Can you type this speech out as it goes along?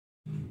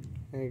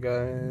Hey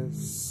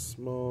guys,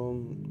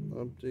 small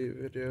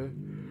update video.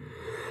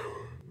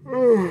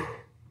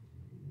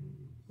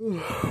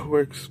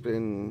 Work's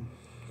been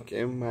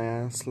getting my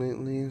ass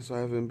lately, so I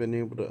haven't been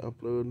able to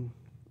upload.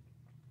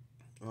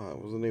 I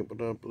wasn't able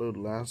to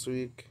upload last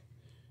week.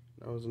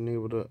 I wasn't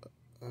able to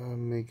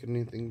make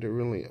anything to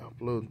really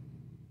upload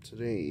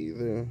today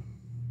either.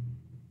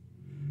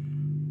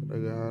 But I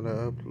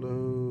gotta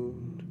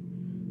upload,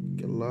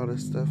 get a lot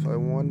of stuff I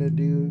want to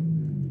do,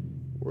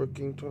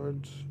 working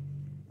towards.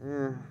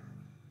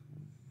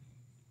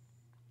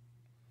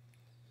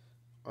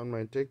 On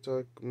my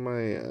TikTok,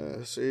 my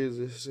series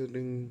is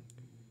hitting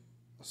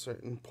a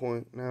certain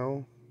point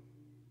now.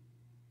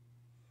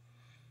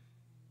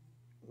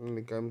 I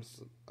think I'm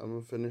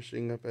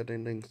finishing up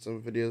editing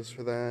some videos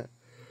for that.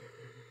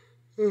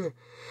 Of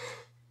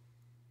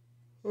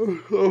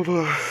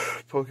a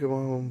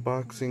Pokemon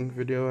unboxing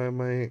video I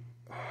might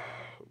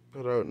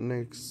put out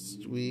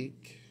next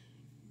week.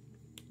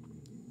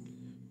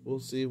 We'll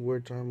see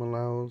where time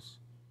allows.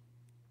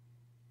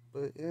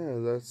 But yeah,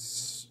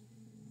 that's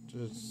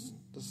just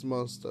the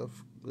small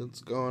stuff that's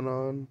going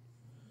on.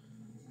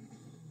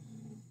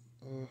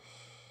 I'm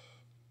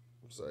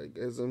sorry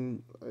guys, I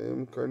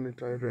am kind of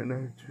tired right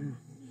now too.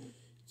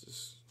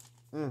 Just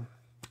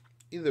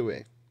either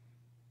way,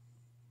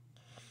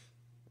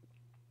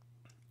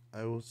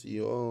 I will see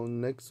you all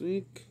next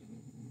week.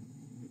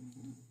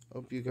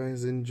 Hope you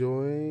guys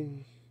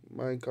enjoy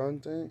my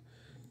content.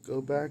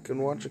 Go back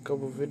and watch a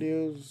couple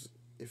videos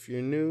if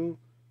you're new.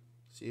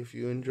 See if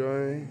you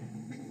enjoy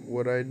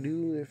what I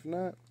do. If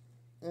not,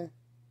 But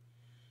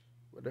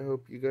I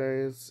hope you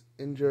guys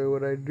enjoy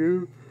what I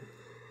do.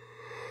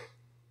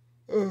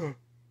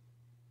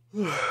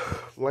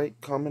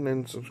 Like, comment,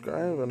 and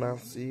subscribe, and I'll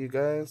see you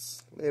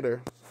guys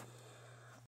later.